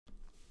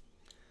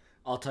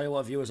I'll tell you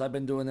what, viewers, I've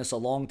been doing this a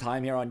long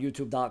time here on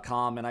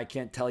YouTube.com, and I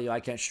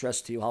can't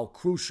stress to you how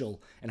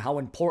crucial and how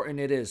important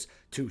it is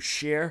to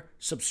share,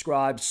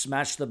 subscribe,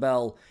 smash the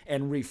bell,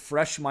 and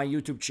refresh my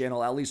YouTube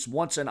channel at least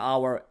once an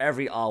hour,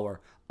 every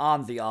hour,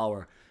 on the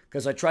hour.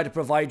 Because I try to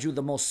provide you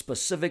the most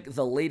specific,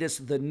 the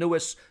latest, the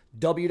newest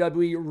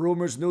WWE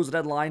rumors, news, and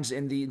headlines,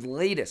 and the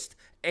latest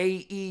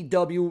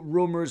AEW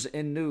rumors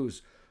and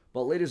news.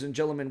 But ladies and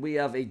gentlemen, we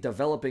have a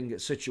developing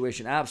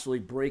situation,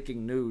 absolutely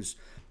breaking news.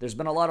 There's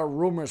been a lot of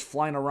rumors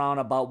flying around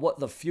about what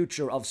the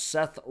future of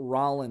Seth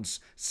Rollins,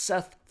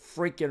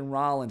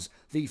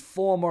 the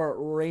former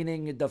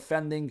reigning,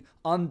 defending,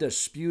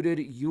 undisputed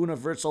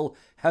Universal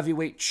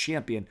Heavyweight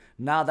Champion,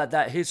 now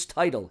that his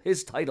title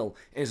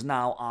is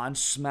now on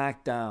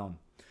SmackDown.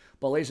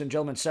 But ladies and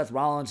gentlemen, Seth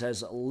Rollins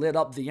has lit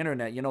up the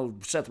internet. You know,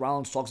 Seth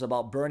Rollins talks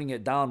about burning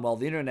it down, while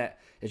the internet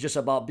is just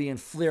about being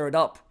flared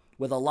up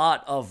with a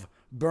lot of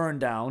burn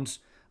downs,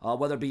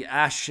 whether it be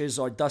ashes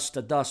or dust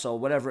to dust or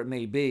whatever it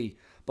may be.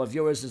 But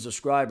viewers and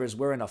subscribers,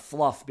 we're in a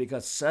fluff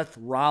because Seth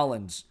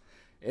Rollins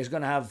is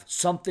going to have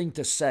something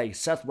to say.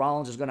 Seth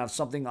Rollins is going to have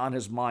something on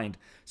his mind.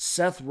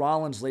 Seth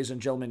Rollins, ladies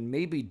and gentlemen,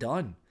 may be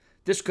done.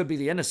 This could be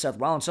the end of Seth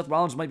Rollins. Seth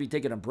Rollins might be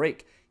taking a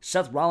break.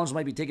 Seth Rollins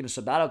might be taking a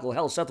sabbatical.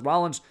 Hell, Seth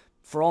Rollins,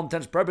 for all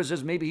intents and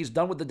purposes, maybe he's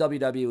done with the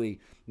WWE.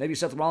 Maybe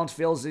Seth Rollins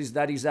feels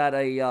that he's at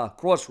a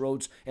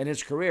crossroads in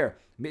his career.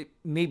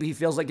 Maybe he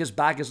feels like his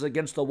back is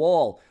against the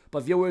wall.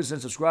 But viewers and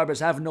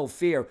subscribers, have no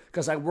fear,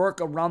 because I work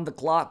around the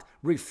clock,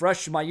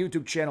 refresh my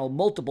YouTube channel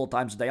multiple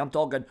times a day. I'm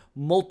talking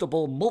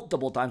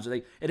multiple times a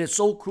day. It is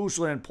so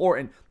crucial and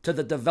important to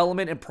the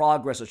development and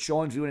progress of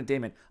SeanzView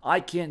Entertainment.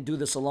 I can't do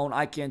this alone.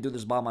 I can't do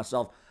this by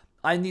myself.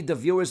 I need the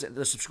viewers,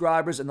 the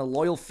subscribers, and the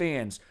loyal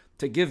fans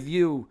to give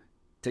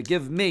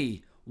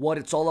me what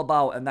it's all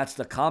about, and that's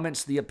the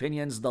comments, the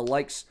opinions, the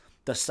likes,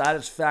 the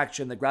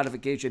satisfaction, the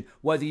gratification.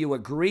 Whether you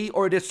agree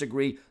or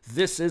disagree,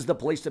 this is the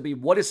place to be.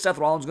 What is Seth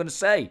Rollins going to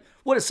say?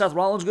 What is Seth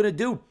Rollins going to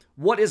do?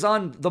 What is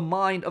on the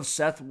mind of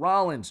Seth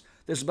Rollins?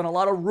 There's been a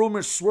lot of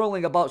rumors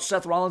swirling about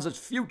Seth Rollins'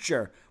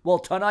 future. Well,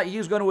 tonight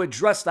he's going to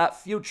address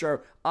that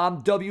future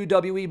on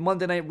WWE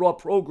Monday Night Raw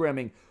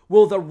programming.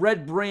 Will the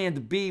red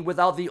brand be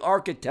without the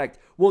architect?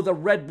 Will the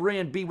red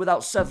brand be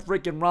without Seth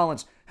freaking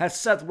Rollins? Has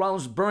Seth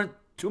Rollins burnt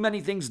too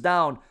many things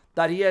down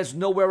that he has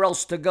nowhere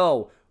else to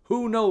go?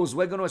 Who knows?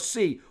 We're going to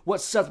see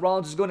what Seth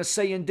Rollins is going to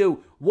say and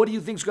do. What do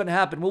you think is going to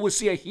happen? Will we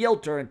see a heel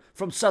turn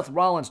from Seth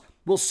Rollins?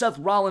 Will Seth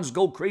Rollins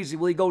go crazy?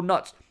 Will he go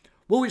nuts?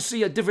 Will we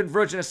see a different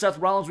version of Seth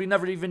Rollins we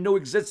never even knew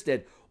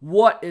existed?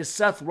 What is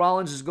Seth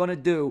Rollins is going to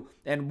do,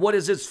 and what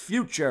is his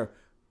future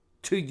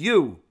to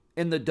you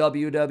in the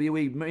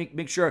WWE?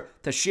 Make sure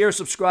to share,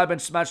 subscribe, and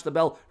smash the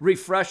bell.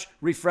 Refresh.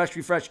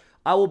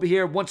 I will be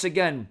here once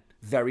again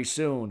very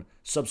soon.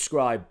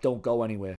 Subscribe. Don't go anywhere.